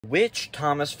Which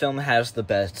Thomas film has the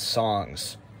best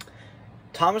songs?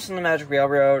 Thomas and the Magic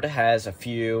Railroad has a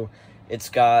few. It's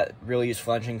got Really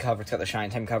Useful Engine cover, it's got the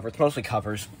Shine Time cover, it's mostly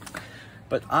covers.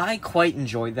 But I quite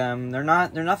enjoy them. They're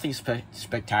nothing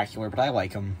spectacular, but I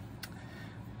like them.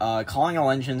 Calling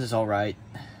All Engines is alright.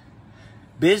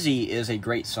 Busy is a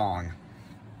great song.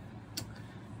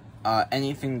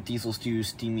 Anything Diesels do,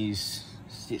 Steamies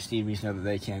know that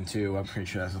they can too. I'm pretty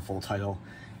sure that's the full title.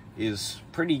 Is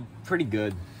pretty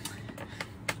good.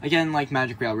 Again, like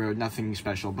Magic Railroad, nothing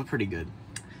special, but pretty good.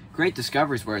 Great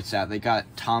Discovery's where it's at. They got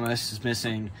Thomas is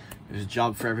missing. There's a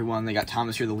job for everyone. They got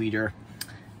Thomas, you're the leader.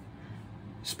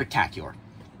 Spectacular.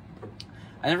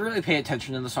 I never really pay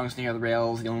attention to the songs near the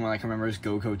rails. The only one I can remember is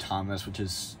Go Go Thomas, which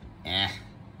is eh.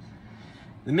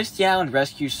 The Misty Island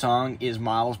Rescue song is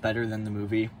miles better than the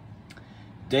movie.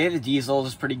 Day of the Diesels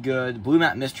is pretty good. Blue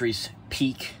Mountain Mysteries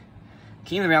peak.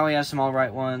 King of the Valley has some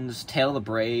alright ones. Tale of the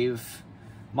Brave.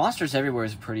 Monsters Everywhere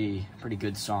is a pretty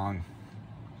good song.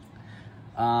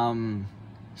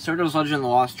 Soto's Legend of the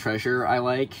Lost Treasure I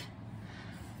like.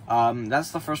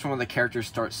 That's the first one where the characters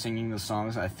start singing the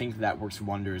songs. I think that works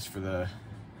wonders for the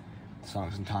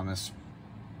songs in Thomas.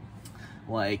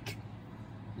 Like,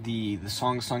 the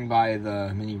song sung by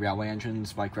the Mini Railway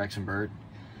Engines by Rex and Bert.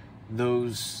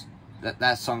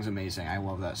 That song's amazing. I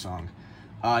love that song.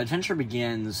 Adventure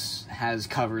Begins has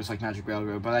covers like Magic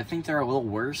Railroad, but I think they're a little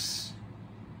worse.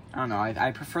 I don't know,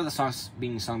 I prefer the songs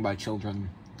being sung by children,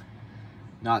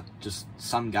 not just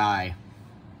some guy.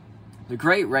 The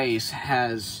Great Race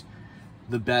has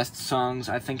the best songs,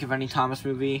 I think, of any Thomas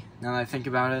movie, now that I think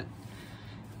about it.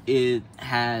 It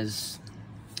has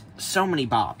so many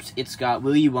bops. It's got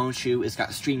Will You, Won't You, it's got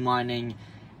Streamlining,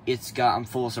 it's got I'm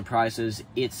Full of Surprises,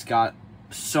 it's got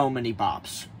so many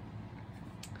bops.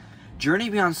 Journey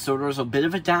Beyond Sodor is a bit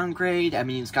of a downgrade. I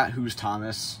mean, it's got Who's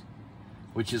Thomas,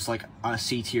 which is like a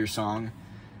C-tier song.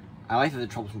 I like that the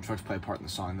Troublesome Trucks play a part in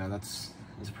the song, though. That's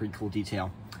a pretty cool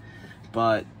detail.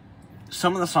 But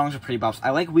some of the songs are pretty bops. I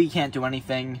like We Can't Do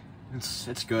Anything.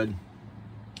 It's good.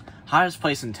 Hottest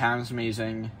Place in Town is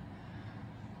amazing.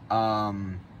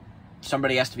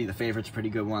 Somebody Has to Be the Favorite's a pretty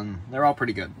good one. They're all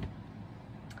pretty good.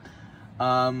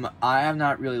 I have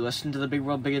not really listened to the Big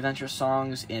World, Big Adventure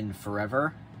songs in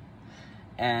forever.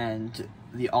 And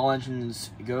the All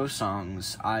Engines Go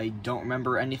songs, I don't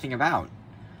remember anything about.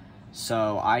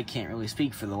 So I can't really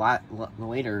speak for the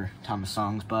later Thomas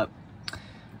songs, but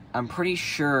I'm pretty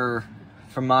sure,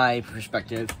 from my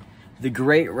perspective, The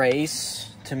Great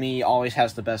Race, to me, always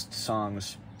has the best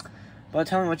songs. But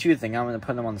tell me what you think. I'm going to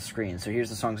put them on the screen. So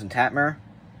here's the songs in Tatmer.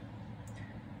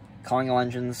 Calling All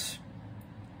Engines.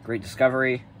 Great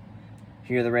Discovery.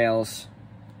 Here Are the Rails.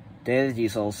 Day of the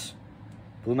Diesels.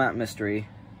 Blue Mountain Mystery.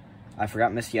 I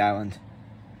forgot Misty Island.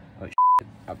 Oh, shit.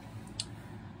 Oh.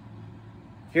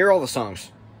 Here are all the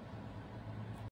songs.